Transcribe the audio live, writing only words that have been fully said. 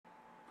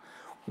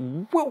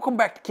Welcome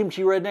back to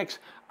Kimchi Rednecks.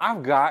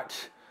 I've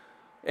got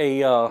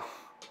a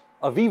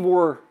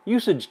Vevor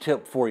usage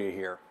tip for you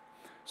here.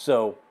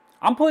 So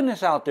I'm putting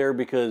this out there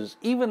because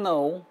even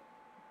though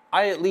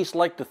I at least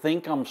like to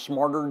think I'm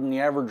smarter than the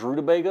average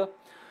rutabaga,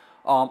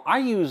 I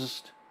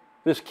used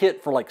this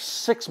kit for like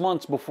 6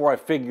 months before I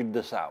figured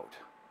this out.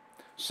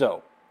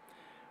 So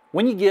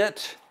when you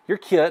get your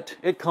kit,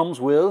 it comes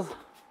with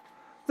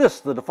this,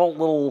 the default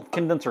little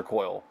condenser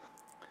coil.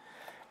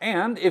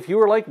 And if you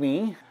were like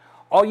me,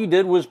 all you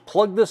did was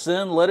plug this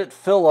in, let it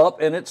fill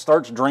up, and it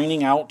starts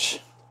draining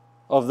out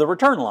of the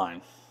return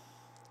line,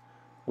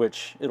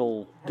 which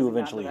it'll do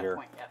eventually here.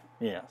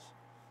 Yes.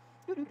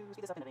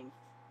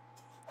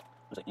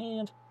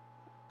 And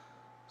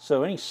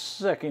so any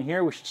second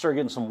here, we should start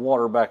getting some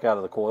water back out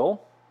of the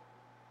coil.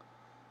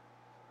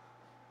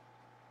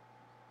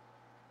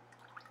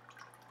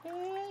 Yeah,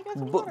 you got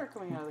some water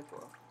coming out of the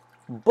coil.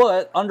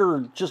 But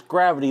under just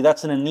gravity,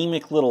 that's an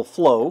anemic little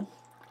flow.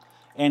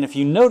 And if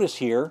you notice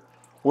here,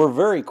 we're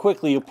very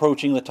quickly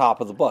approaching the top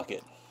of the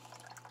bucket.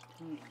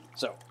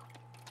 So,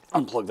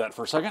 unplug that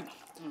for a second.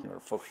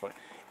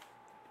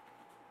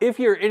 If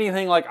you're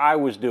anything like I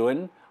was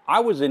doing,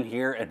 I was in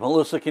here, and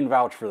Melissa can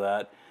vouch for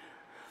that,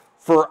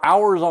 for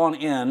hours on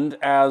end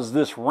as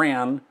this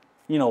ran,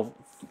 you know,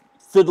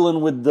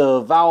 fiddling with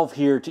the valve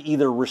here to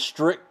either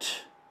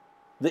restrict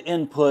the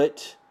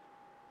input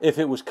if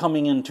it was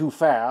coming in too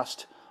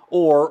fast,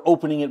 or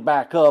opening it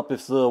back up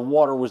if the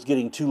water was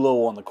getting too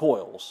low on the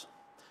coils.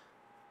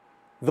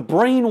 The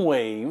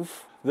brainwave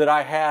that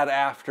I had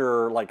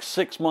after like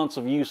 6 months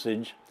of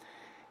usage,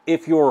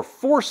 if you're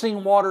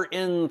forcing water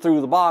in through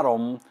the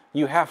bottom,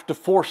 you have to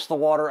force the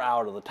water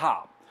out of the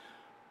top.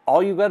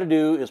 All you got to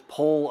do is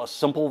pull a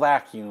simple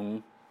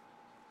vacuum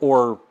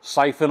or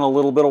siphon a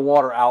little bit of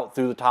water out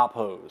through the top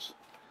hose.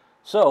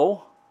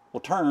 So we'll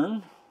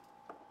turn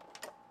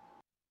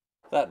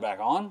that back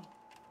on.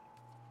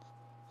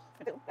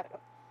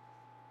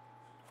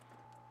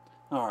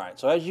 All right,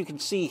 so as you can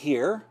see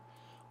here,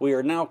 we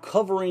are now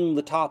covering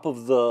the top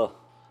of the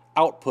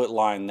output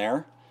line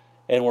there,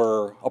 and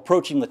we're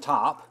approaching the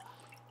top.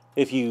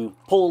 If you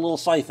pull a little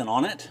siphon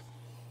on it,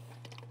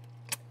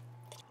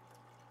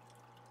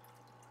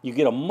 you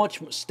get a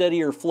much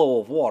steadier flow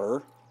of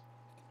water.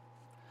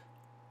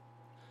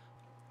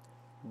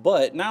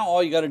 But now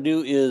all you got to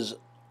do is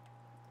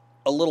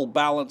a little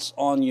balance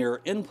on your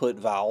input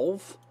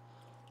valve,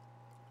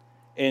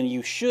 and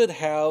you should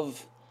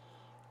have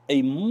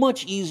a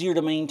much easier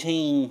to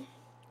maintain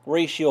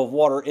ratio of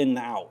water in and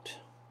out.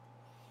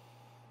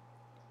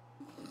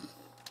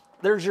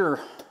 There's your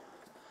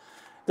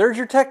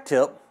tech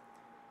tip.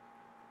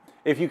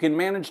 If you can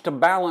manage to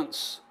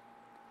balance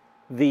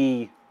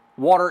the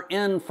water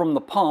in from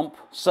the pump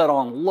set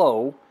on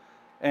low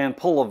and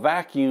pull a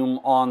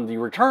vacuum on the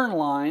return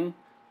line,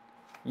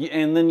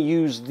 and then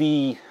use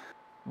the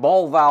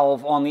ball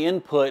valve on the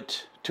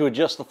input to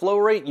adjust the flow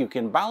rate, you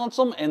can balance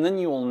them, and then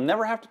you will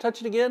never have to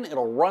touch it again.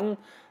 It'll run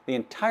the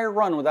entire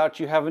run without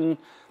you having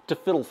to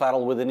fiddle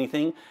faddle with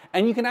anything,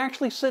 and you can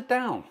actually sit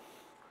down,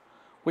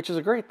 which is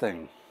a great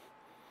thing.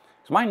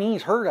 Because my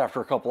knees hurt after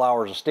a couple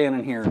hours of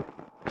standing here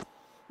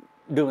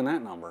doing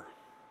that number.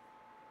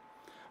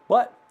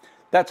 But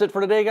that's it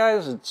for today,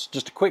 guys. It's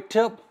just a quick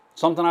tip,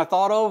 something I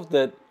thought of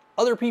that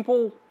other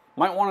people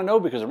might want to know,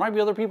 because there might be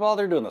other people out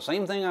there doing the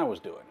same thing I was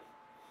doing.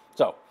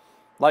 So,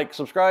 like,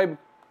 subscribe,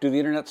 do the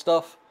internet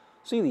stuff,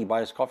 see the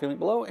Buy Us Coffee link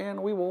below,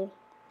 and we will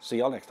see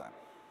y'all next time.